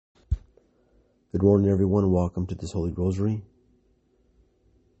Good morning, everyone. Welcome to this Holy Rosary.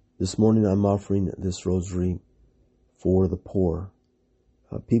 This morning I'm offering this rosary for the poor,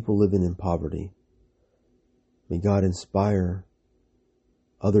 people living in poverty. May God inspire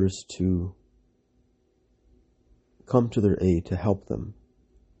others to come to their aid, to help them.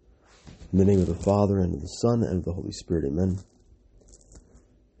 In the name of the Father, and of the Son, and of the Holy Spirit. Amen.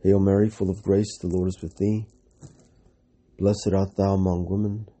 Hail Mary, full of grace, the Lord is with thee. Blessed art thou among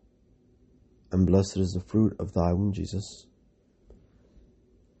women, and blessed is the fruit of thy womb, Jesus.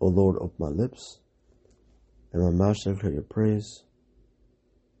 O Lord, open my lips, and my mouth shall declare your praise.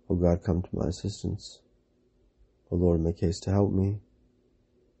 O God, come to my assistance. O Lord, make haste to help me.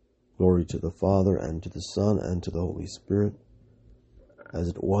 Glory to the Father, and to the Son, and to the Holy Spirit, as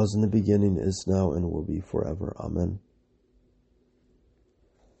it was in the beginning, is now, and will be forever. Amen.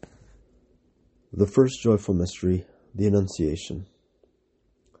 The first joyful mystery, the Annunciation.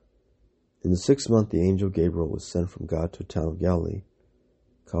 In the 6th month, the angel Gabriel was sent from God to a town of Galilee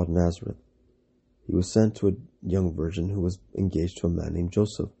called Nazareth. He was sent to a young virgin who was engaged to a man named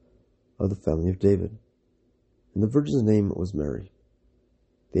Joseph of the family of David, and the virgin's name was Mary.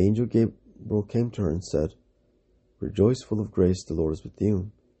 The angel Gabriel came to her and said, "Rejoice, full of grace, the Lord is with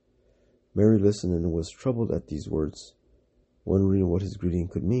you." Mary listened and was troubled at these words, wondering what his greeting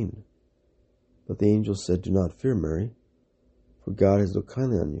could mean. But the angel said, "Do not fear, Mary, for God has looked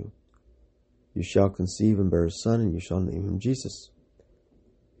kindly on you. You shall conceive and bear a son, and you shall name him Jesus.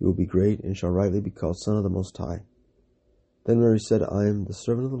 He will be great, and shall rightly be called Son of the Most High." Then Mary said, "I am the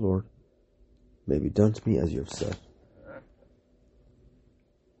servant of the Lord. May it be done to me as you have said."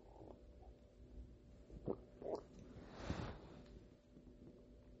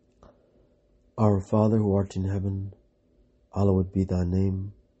 Our Father, who art in heaven, hallowed be thy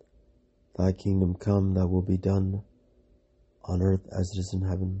name. Thy kingdom come, thy will be done, on earth as it is in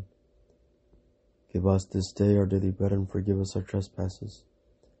heaven. Give us this day our daily bread, and forgive us our trespasses,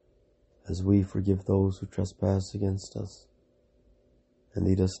 as we forgive those who trespass against us. And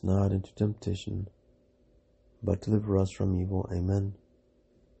lead us not into temptation, but deliver us from evil. Amen.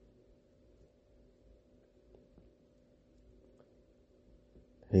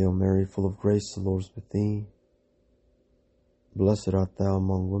 Hail Mary, full of grace, the Lord is with thee. Blessed art thou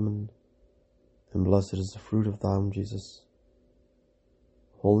among women, and blessed is the fruit of thy womb, Jesus.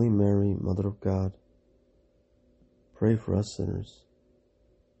 Holy Mary, Mother of God, pray for us sinners,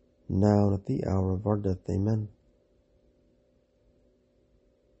 now and at the hour of our death. Amen.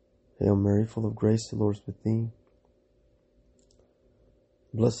 Hail Mary, full of grace, the Lord is with thee.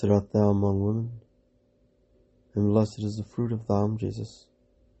 Blessed art thou among women, and blessed is the fruit of thy womb, Jesus.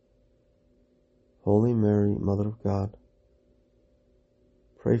 Holy Mary, Mother of God,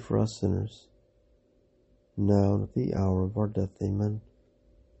 pray for us sinners, now and at the hour of our death. Amen.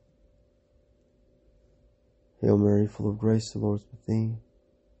 Hail Mary, full of grace, the Lord is with thee.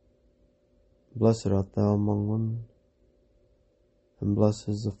 Blessed art thou among women, and blessed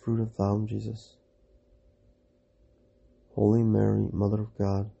is the fruit of thy womb, Jesus. Holy Mary, Mother of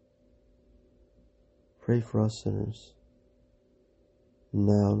God, pray for us sinners,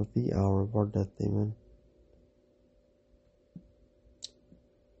 now and at the hour of our death. Amen.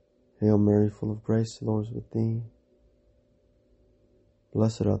 Hail Mary, full of grace, the Lord is with thee.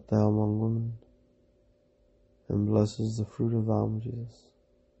 Blessed art thou among women, and blessed is the fruit of thy womb, Jesus.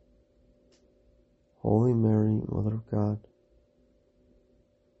 Holy Mary, Mother of God,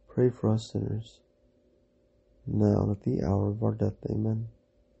 pray for us sinners, now and at the hour of our death. Amen.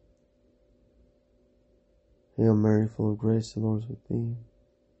 Hail Mary, full of grace, the Lord is with thee.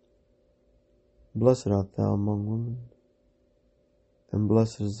 Blessed art thou among women, and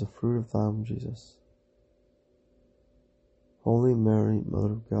blessed is the fruit of thy womb, Jesus. Holy Mary,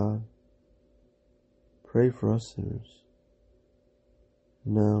 Mother of God, pray for us sinners,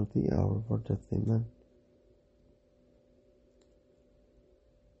 now at the hour of our death. Amen.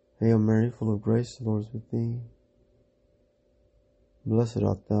 Hail Mary, full of grace, the Lord is with thee. Blessed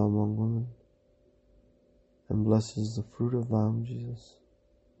art thou among women, and blessed is the fruit of thy womb, Jesus.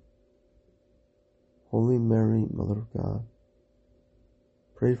 Holy Mary, Mother of God,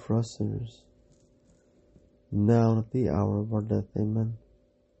 pray for us sinners, now and at the hour of our death. Amen.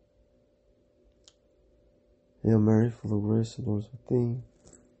 Hail Mary, full of grace, the Lord is with thee.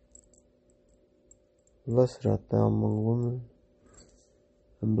 Blessed art thou among women,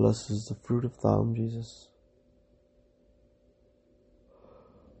 and blessed is the fruit of thy womb, Jesus.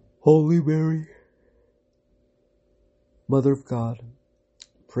 Holy Mary, Mother of God,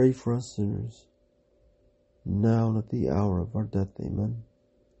 pray for us sinners, now and at the hour of our death. Amen.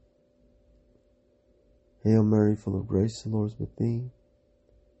 Hail Mary, full of grace, the Lord is with thee.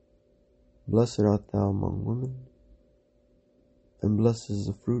 Blessed art thou among women, and blessed is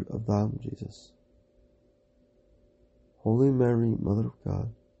the fruit of thy womb, Jesus. Holy Mary, Mother of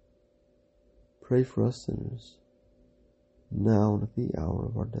God, pray for us sinners, now and at the hour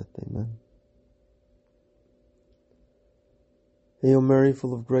of our death. Amen. Hail Mary,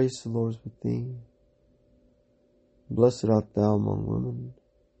 full of grace, the Lord is with thee. Blessed art thou among women,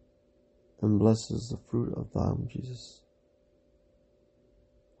 and blessed is the fruit of thy womb, Jesus.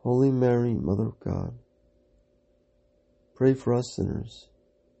 Holy Mary, Mother of God, pray for us sinners,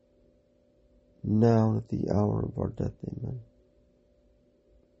 now and at the hour of our death. Amen.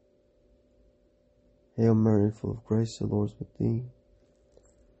 Hail Mary, full of grace, the Lord is with thee.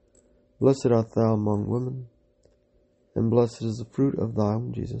 Blessed art thou among women, and blessed is the fruit of thy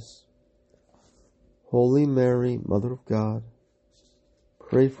womb, Jesus. Holy Mary, Mother of God,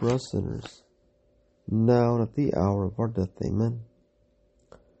 pray for us sinners, now and at the hour of our death. Amen.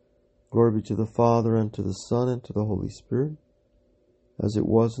 Glory be to the Father, and to the Son, and to the Holy Spirit, as it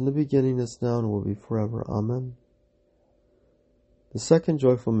was in the beginning, is now, and will be forever. Amen. The second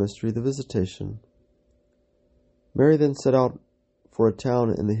joyful mystery, the Visitation. Mary then set out for a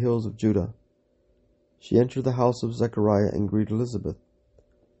town in the hills of Judah. She entered the house of Zechariah and greeted Elizabeth.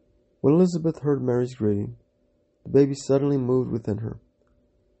 When Elizabeth heard Mary's greeting, the baby suddenly moved within her.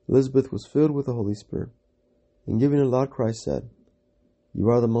 Elizabeth was filled with the Holy Spirit, and giving a loud cry said, You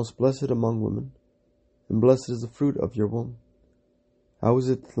are the most blessed among women, and blessed is the fruit of your womb. How is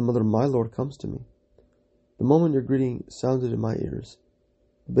it that the mother of my Lord comes to me? The moment your greeting sounded in my ears,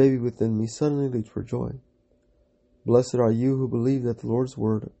 the baby within me suddenly leaped for joy. Blessed are you who believe that the Lord's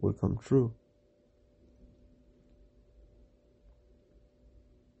word will come true.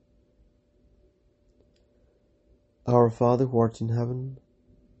 Our Father who art in heaven,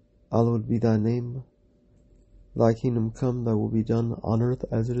 hallowed be thy name. Thy kingdom come, thy will be done on earth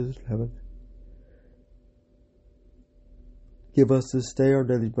as it is in heaven. Give us this day our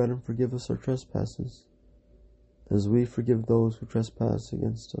daily bread, and forgive us our trespasses, as we forgive those who trespass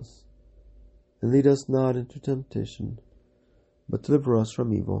against us. And lead us not into temptation, but deliver us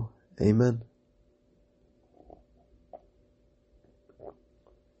from evil. Amen.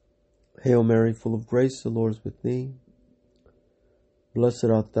 Hail Mary, full of grace, the Lord is with thee. Blessed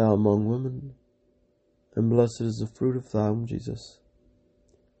art thou among women, and blessed is the fruit of thy womb, Jesus.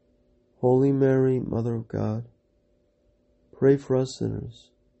 Holy Mary, Mother of God, pray for us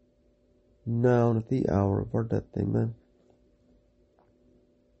sinners, now and at the hour of our death. Amen.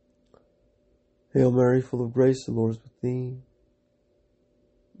 Hail Mary, full of grace, the Lord is with thee.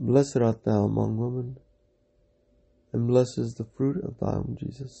 Blessed art thou among women, and blessed is the fruit of thy womb,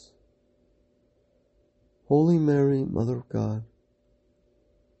 Jesus. Holy Mary, Mother of God,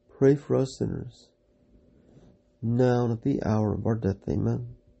 pray for us sinners, now and at the hour of our death.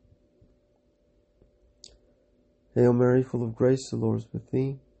 Amen. Hail Mary, full of grace, the Lord is with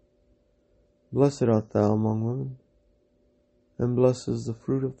thee. Blessed art thou among women, and blessed is the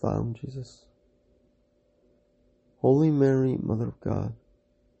fruit of thy womb, Jesus. Holy Mary, Mother of God,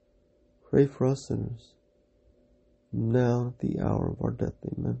 pray for us sinners, now and at the hour of our death.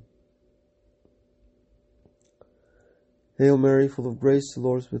 Amen. Hail Mary, full of grace, the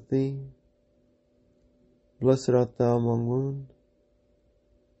Lord is with thee. Blessed art thou among women,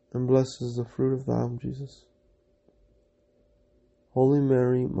 and blessed is the fruit of thy womb, Jesus. Holy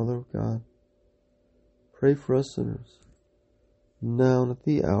Mary, Mother of God, pray for us sinners, now and at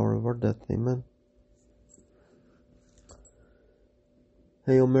the hour of our death. Amen.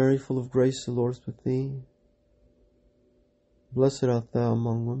 Hail Mary, full of grace, the Lord is with thee. Blessed art thou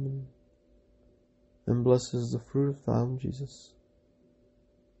among women, and blessed is the fruit of thy womb, Jesus.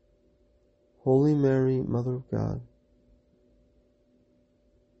 Holy Mary, Mother of God,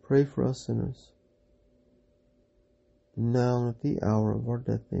 pray for us sinners, now and at the hour of our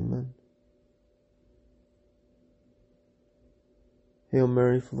death. Amen. Hail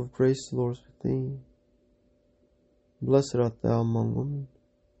Mary, full of grace, the Lord is with thee. Blessed art thou among women,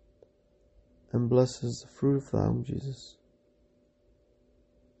 and blessed is the fruit of thy womb, Jesus.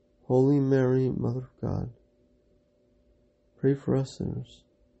 Holy Mary, Mother of God, pray for us sinners,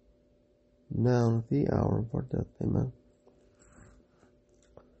 now and at the hour of our death. Amen.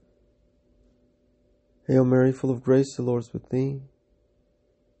 Hail Mary, full of grace, the Lord is with thee.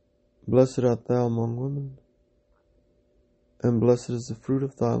 Blessed art thou among women, and blessed is the fruit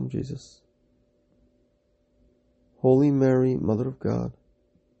of thy womb, Jesus. Holy Mary, Mother of God,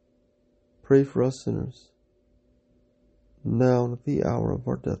 pray for us sinners, now and at the hour of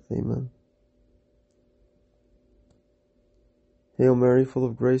our death. Amen. Hail Mary, full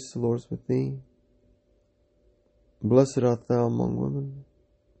of grace, the Lord is with thee. Blessed art thou among women,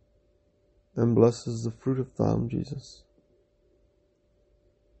 and blessed is the fruit of thy womb, Jesus.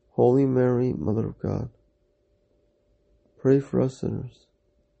 Holy Mary, Mother of God, pray for us sinners,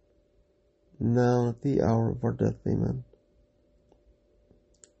 now and at the hour of our death. Amen.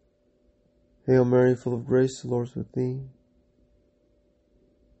 Hail Mary, full of grace, the Lord is with thee.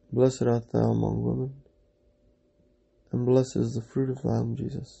 Blessed art thou among women, and blessed is the fruit of thy womb,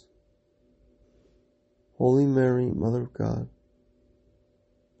 Jesus. Holy Mary, Mother of God,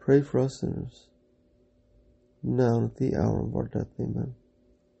 pray for us sinners, now and at the hour of our death. Amen.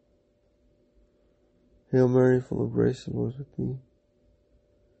 Hail Mary, full of grace, the Lord is with thee.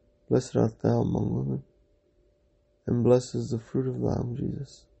 Blessed art thou among women, and blessed is the fruit of thy womb,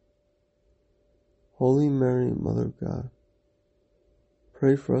 Jesus. Holy Mary, Mother of God,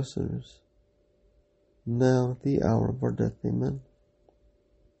 pray for us sinners, now and at the hour of our death. Amen.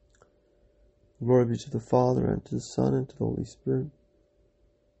 Glory be to the Father, and to the Son, and to the Holy Spirit,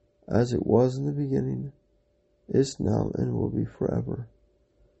 as it was in the beginning, is now, and will be forever.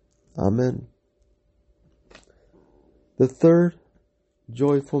 Amen. The third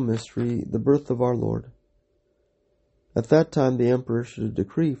joyful mystery, the birth of our Lord. At that time the emperor issued a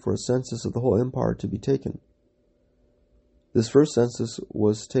decree for a census of the whole empire to be taken. This first census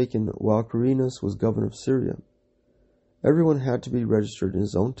was taken while Quirinus was governor of Syria. Everyone had to be registered in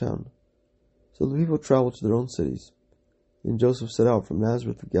his own town, so the people traveled to their own cities. And Joseph set out from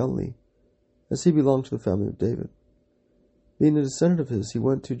Nazareth of Galilee, as he belonged to the family of David. Being a descendant of his, he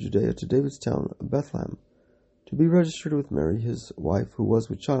went to Judea, to David's town of Bethlehem, to be registered with Mary, his wife, who was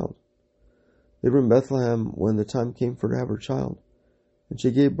with child. They were in Bethlehem when the time came for her to have her child, and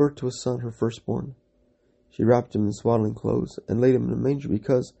she gave birth to a son, her firstborn. She wrapped him in swaddling clothes and laid him in a manger,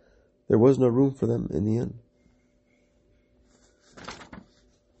 because there was no room for them in the inn.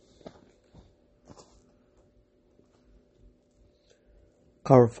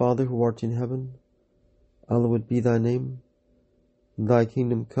 Our Father, who art in heaven, hallowed be thy name. Thy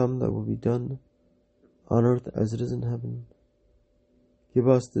kingdom come, thy will be done, on earth as it is in heaven. Give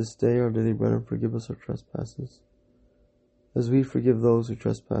us this day our daily bread, and forgive us our trespasses, as we forgive those who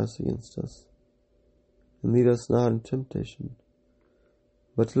trespass against us. And lead us not into temptation,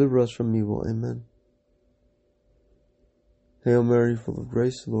 but deliver us from evil. Amen. Hail Mary, full of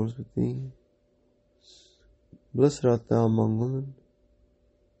grace, the Lord is with thee. Blessed art thou among women,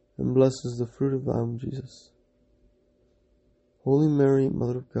 and blessed is the fruit of thy womb, Jesus. Holy Mary,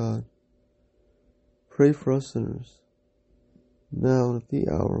 Mother of God, pray for us sinners, now and at the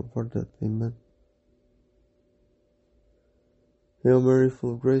hour of our death. Amen. Hail Mary,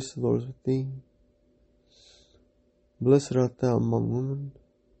 full of grace, the Lord is with thee. Blessed art thou among women,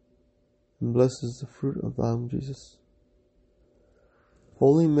 and blessed is the fruit of thy womb, Jesus.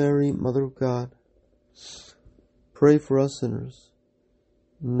 Holy Mary, Mother of God, pray for us sinners,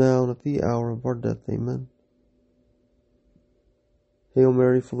 now and at the hour of our death. Amen. Hail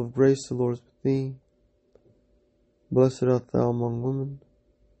Mary, full of grace, the Lord is with thee. Blessed art thou among women,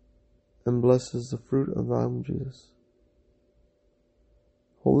 and blessed is the fruit of thy womb, Jesus.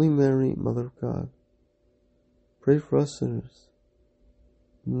 Holy Mary, Mother of God, pray for us sinners,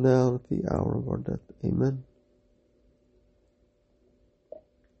 now and at the hour of our death. Amen.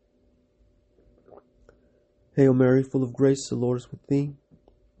 Hail Mary, full of grace, the Lord is with thee.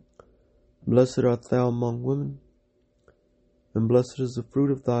 Blessed art thou among women, and blessed is the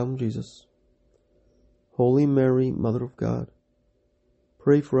fruit of thy womb, Jesus. Holy Mary, Mother of God,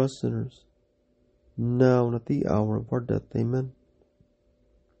 pray for us sinners, now and at the hour of our death. Amen.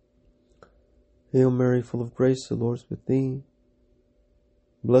 Hail Mary, full of grace, the Lord is with thee.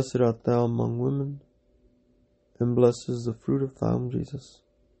 Blessed art thou among women, and blessed is the fruit of thy womb, Jesus.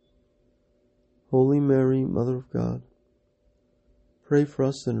 Holy Mary, Mother of God, pray for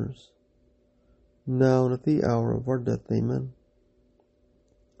us sinners, now and at the hour of our death. Amen.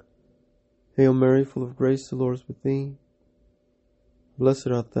 Hail Mary, full of grace, the Lord is with thee. Blessed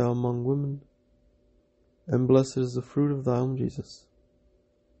art thou among women, and blessed is the fruit of thy womb, Jesus.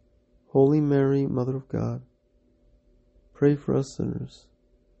 Holy Mary, Mother of God, pray for us sinners,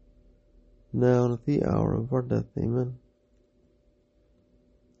 now and at the hour of our death. Amen.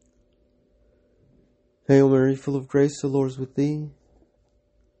 Hail Mary, full of grace, the Lord is with thee.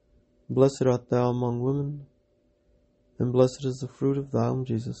 Blessed art thou among women, and blessed is the fruit of thy womb,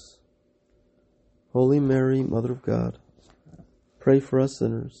 Jesus. Holy Mary, Mother of God, pray for us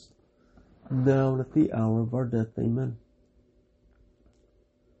sinners, now and at the hour of our death. Amen.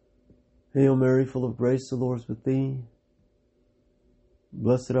 Hail Mary, full of grace, the Lord is with thee.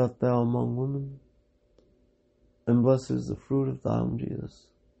 Blessed art thou among women, and blessed is the fruit of thy womb, Jesus.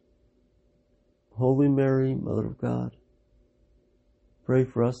 Holy Mary, Mother of God, pray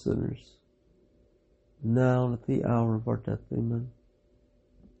for us sinners, now and at the hour of our death. Amen.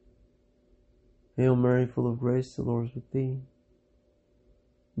 Hail Mary, full of grace, the Lord is with thee.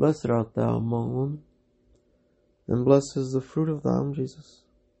 Blessed art thou among women, and blessed is the fruit of thy womb, Jesus.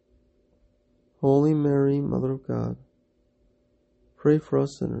 Holy Mary, Mother of God, pray for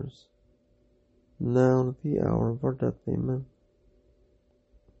us sinners, now and at the hour of our death. Amen.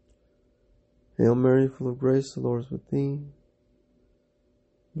 Hail Mary, full of grace, the Lord is with thee.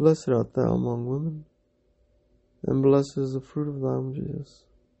 Blessed art thou among women, and blessed is the fruit of thy womb, Jesus.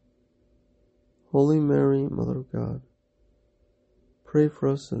 Holy Mary, Mother of God, pray for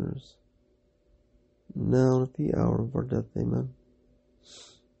us sinners, now and at the hour of our death. Amen.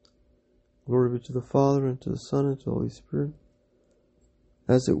 Glory be to the Father, and to the Son, and to the Holy Spirit,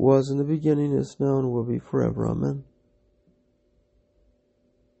 as it was in the beginning, is now, and will be forever. Amen.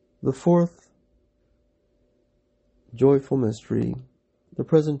 The fourth joyful mystery, the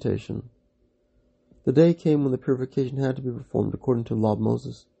Presentation. The day came when the purification had to be performed according to the law of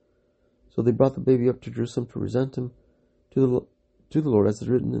Moses. So they brought the baby up to Jerusalem to present him to the Lord, as is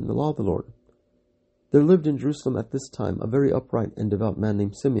written in the law of the Lord. There lived in Jerusalem at this time a very upright and devout man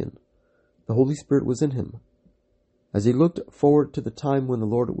named Simeon. The Holy Spirit was in him. As he looked forward to the time when the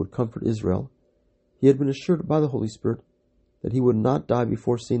Lord would comfort Israel, he had been assured by the Holy Spirit that he would not die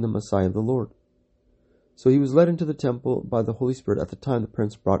before seeing the Messiah of the Lord. So he was led into the temple by the Holy Spirit at the time the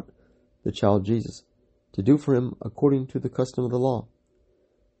parents brought the child Jesus, to do for him according to the custom of the law.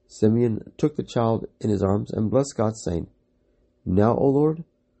 Simeon took the child in his arms and blessed God, saying, Now, O Lord,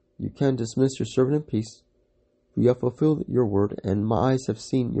 you can dismiss your servant in peace, for you have fulfilled your word, and my eyes have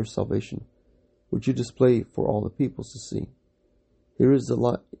seen your salvation, which you display for all the peoples to see. Here is the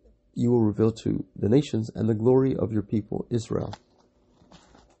light you will reveal to the nations, and the glory of your people Israel.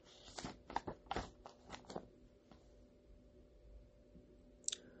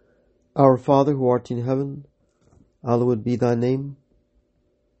 Our Father, who art in heaven, hallowed be thy name.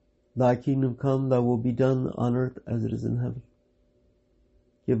 Thy kingdom come, thy will be done on earth as it is in heaven.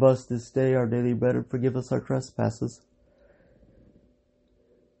 Give us this day our daily bread, and forgive us our trespasses,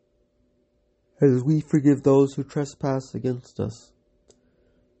 as we forgive those who trespass against us.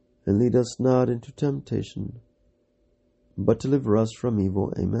 And lead us not into temptation, but deliver us from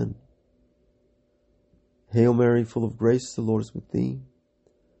evil. Amen. Hail Mary, full of grace, the Lord is with thee.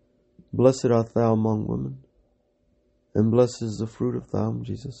 Blessed art thou among women, and blessed is the fruit of thy womb,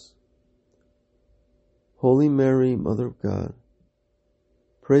 Jesus. Holy Mary, Mother of God,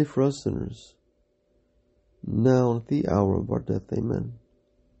 pray for us sinners, now and at the hour of our death. Amen.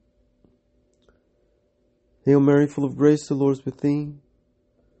 Hail Mary, full of grace, the Lord is with thee.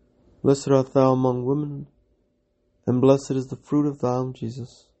 Blessed art thou among women, and blessed is the fruit of thy womb,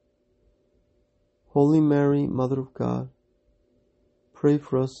 Jesus. Holy Mary, Mother of God, pray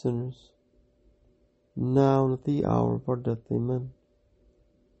for us sinners, now and at the hour of our death. Amen.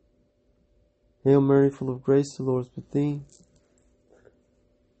 Hail Mary, full of grace, the Lord is with thee.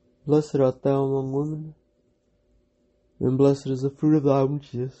 Blessed art thou among women, and blessed is the fruit of thy womb,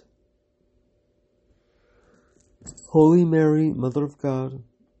 Jesus. Holy Mary, Mother of God,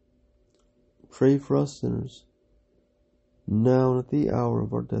 pray for us sinners, now and at the hour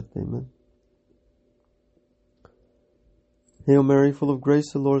of our death. Amen. Hail Mary, full of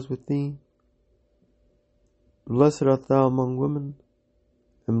grace, the Lord is with thee. Blessed art thou among women,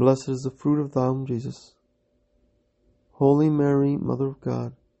 and blessed is the fruit of thy womb, Jesus. Holy Mary, Mother of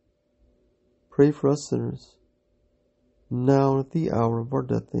God, pray for us sinners, now and at the hour of our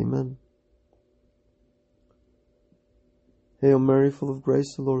death. Amen. Hail Mary, full of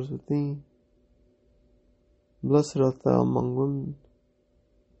grace, the Lord is with thee. Blessed art thou among women,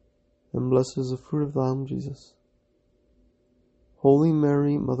 and blessed is the fruit of thy womb, Jesus. Holy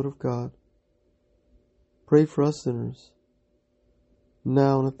Mary, Mother of God, pray for us sinners,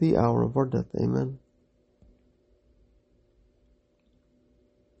 now and at the hour of our death. Amen.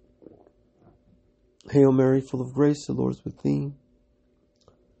 Hail Mary, full of grace, the Lord is with thee.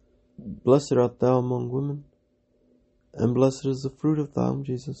 Blessed art thou among women, and blessed is the fruit of thy womb,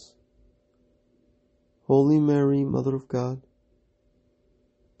 Jesus. Holy Mary, Mother of God,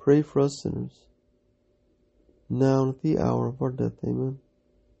 pray for us sinners, now and at the hour of our death. Amen.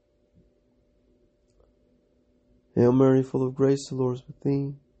 Hail Mary, full of grace, the Lord is with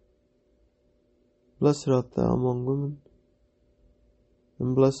thee. Blessed art thou among women,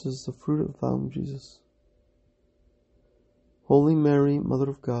 and blessed is the fruit of thy womb, Jesus. Holy Mary, Mother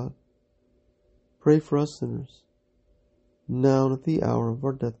of God, pray for us sinners, now and at the hour of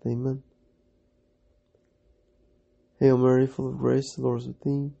our death. Amen. Hail Mary, full of grace, the Lord is with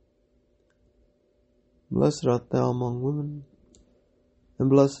thee. Blessed art thou among women, and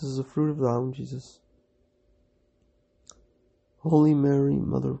blessed is the fruit of thy womb, Jesus. Holy Mary,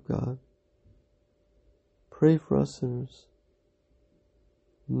 Mother of God, pray for us sinners,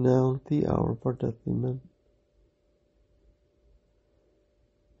 now and at the hour of our death. Amen.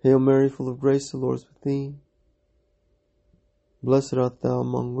 Hail Mary, full of grace, the Lord is with thee. Blessed art thou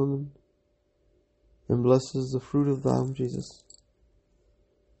among women, and blessed is the fruit of thy womb, Jesus.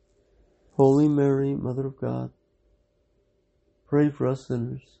 Holy Mary, Mother of God, pray for us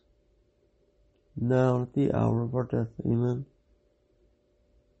sinners, now and at the hour of our death. Amen.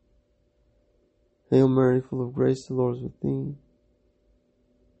 Hail Mary, full of grace, the Lord is with thee.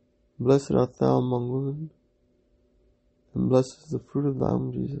 Blessed art thou among women, and blessed is the fruit of thy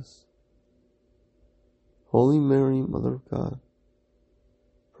womb, Jesus. Holy Mary, Mother of God,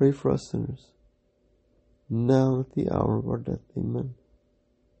 pray for us sinners, now and at the hour of our death. Amen.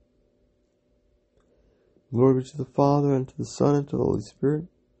 Glory be to the Father, and to the Son, and to the Holy Spirit,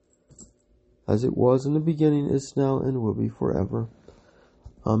 as it was in the beginning, is now, and will be forever.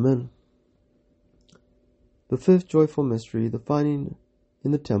 Amen. The fifth joyful mystery, the finding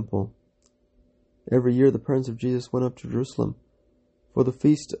in the temple. Every year the parents of Jesus went up to Jerusalem for the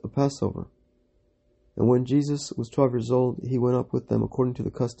feast of Passover. And when Jesus was 12 years old, he went up with them according to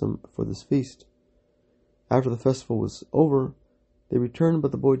the custom for this feast. After the festival was over, they returned,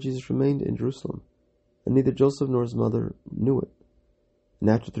 but the boy Jesus remained in Jerusalem, and neither Joseph nor his mother knew it. And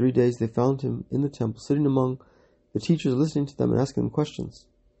after 3 days they found him in the temple, sitting among the teachers, listening to them and asking them questions.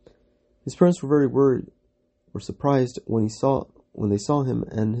 His parents were very worried, were surprised when they saw him,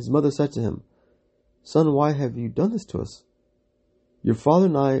 and his mother said to him, "Son, why have you done this to us? Your father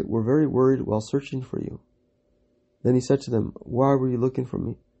and I were very worried while searching for you." Then he said to them, "Why were you looking for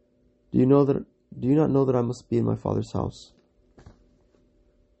me? Do you not know that I must be in my Father's house?"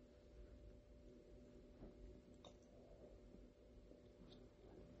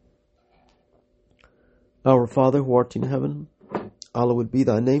 Our Father, who art in heaven, hallowed be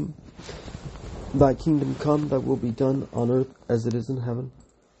thy name. Thy kingdom come, thy will be done on earth as it is in heaven.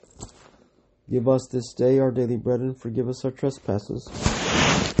 Give us this day our daily bread, and forgive us our trespasses,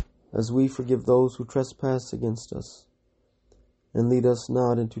 as we forgive those who trespass against us. And lead us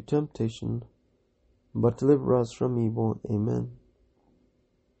not into temptation, but deliver us from evil. Amen.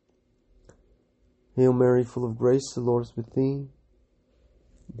 Hail Mary, full of grace, the Lord is with thee.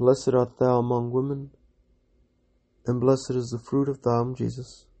 Blessed art thou among women, and blessed is the fruit of thy womb,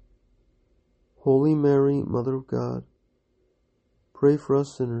 Jesus. Holy Mary, Mother of God, pray for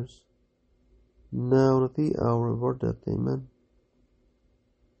us sinners, now and at the hour of our death. Amen.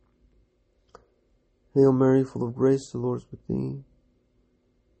 Hail Mary, full of grace, the Lord is with thee.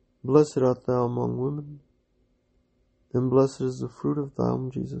 Blessed art thou among women, and blessed is the fruit of thy womb,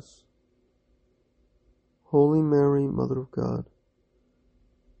 Jesus. Holy Mary, Mother of God,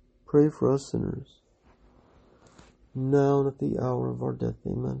 pray for us sinners, now and at the hour of our death.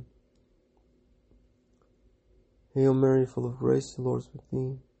 Amen. Hail Mary, full of grace, the Lord is with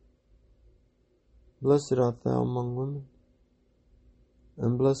thee. Blessed art thou among women,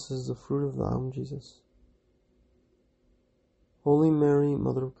 and blessed is the fruit of thy womb, Jesus. Holy Mary,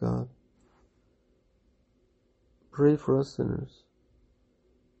 Mother of God, pray for us sinners,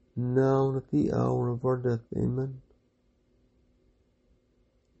 now and at the hour of our death. Amen.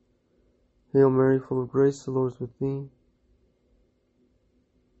 Hail Mary, full of grace, the Lord is with thee.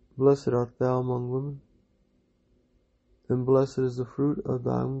 Blessed art thou among women, and blessed is the fruit of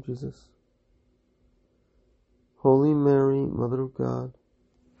thy womb, Jesus. Holy Mary, Mother of God,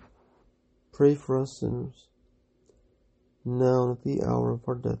 pray for us sinners, now and at the hour of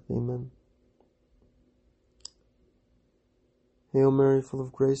our death. Amen. Hail Mary, full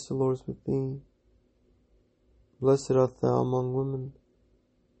of grace, the Lord is with thee. Blessed art thou among women,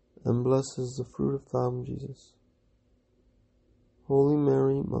 and blessed is the fruit of thy womb, Jesus. Holy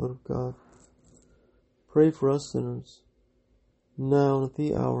Mary, Mother of God, pray for us sinners, now and at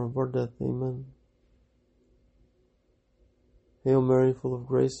the hour of our death. Amen. Hail Mary, full of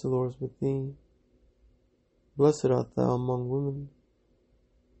grace, the Lord is with thee. Blessed art thou among women,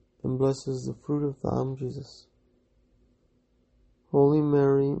 and blessed is the fruit of thy womb, Jesus. Holy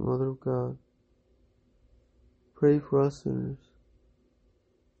Mary, Mother of God, pray for us sinners,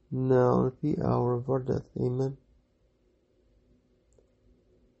 now and at the hour of our death. Amen.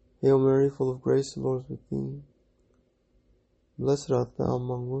 Hail Mary, full of grace, the Lord is with thee. Blessed art thou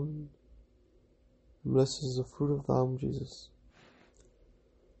among women, and blessed is the fruit of thy womb, Jesus.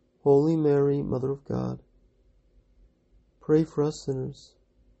 Holy Mary, Mother of God, pray for us sinners,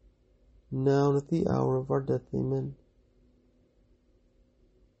 now and at the hour of our death. Amen.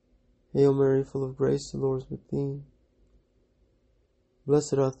 Hail Mary, full of grace, the Lord is with thee.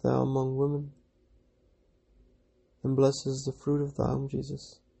 Blessed art thou among women, and blessed is the fruit of thy womb,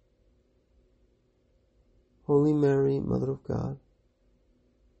 Jesus. Holy Mary, Mother of God,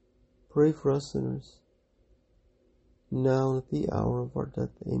 pray for us sinners, now and at the hour of our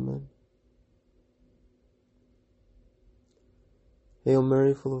death. Amen. Hail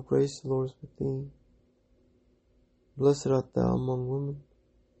Mary, full of grace, the Lord is with thee. Blessed art thou among women,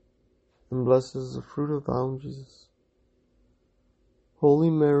 and blessed is the fruit of thy womb, Jesus. Holy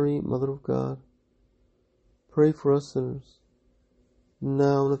Mary, Mother of God, pray for us sinners,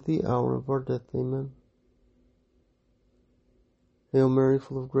 now and at the hour of our death. Amen. Hail Mary,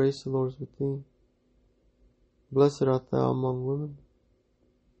 full of grace, the Lord is with thee. Blessed art thou among women,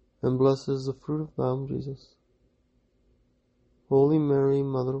 and blessed is the fruit of thy womb, Jesus. Holy Mary,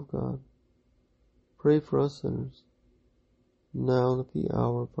 Mother of God, pray for us sinners, now and at the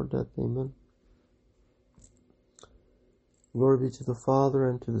hour of our death. Amen. Glory be to the Father,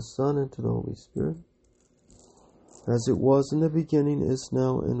 and to the Son, and to the Holy Spirit, as it was in the beginning, is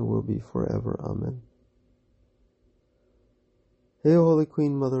now, and will be forever. Amen. Hail, Holy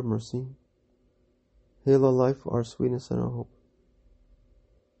Queen, Mother of Mercy. Hail, our life, our sweetness, and our hope.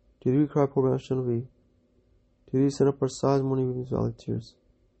 To thee we cry, poor banished of Eve. To thee send up our sighs, mourning, weeping, valley tears.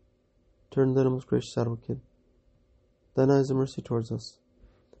 Turn then, most gracious Advocate, thine eyes of mercy towards us.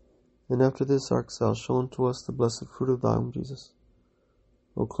 And after this our exile, show unto us the blessed fruit of thy womb, Jesus.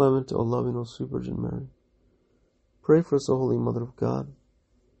 O clement, O loving, O sweet Virgin Mary, pray for us, O Holy Mother of God,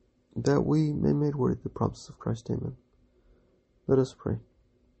 that we may be made worthy of the promises of Christ. Amen. Let us pray.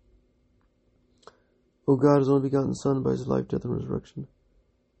 O God, his only begotten Son, by his life, death, and resurrection,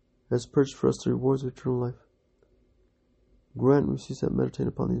 has purchased for us the rewards of eternal life. Grant we cease that meditate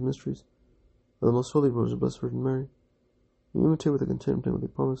upon these mysteries of the most holy Rosary of the Blessed Virgin Mary, and imitate with the contempt and with the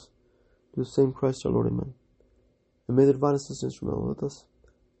promise to the same Christ our Lord. Amen. And may the divine assistance remain with us,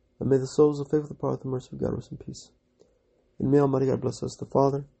 and may the souls of faith, the power, and the mercy of God rest in peace. And may Almighty God bless us, the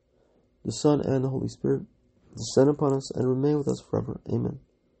Father, the Son, and the Holy Spirit, descend upon us and remain with us forever. Amen.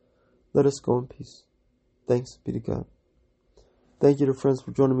 Let us go in peace. Thanks be to God. Thank you, dear friends,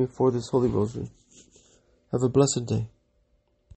 for joining me for this Holy Rosary. Have a blessed day.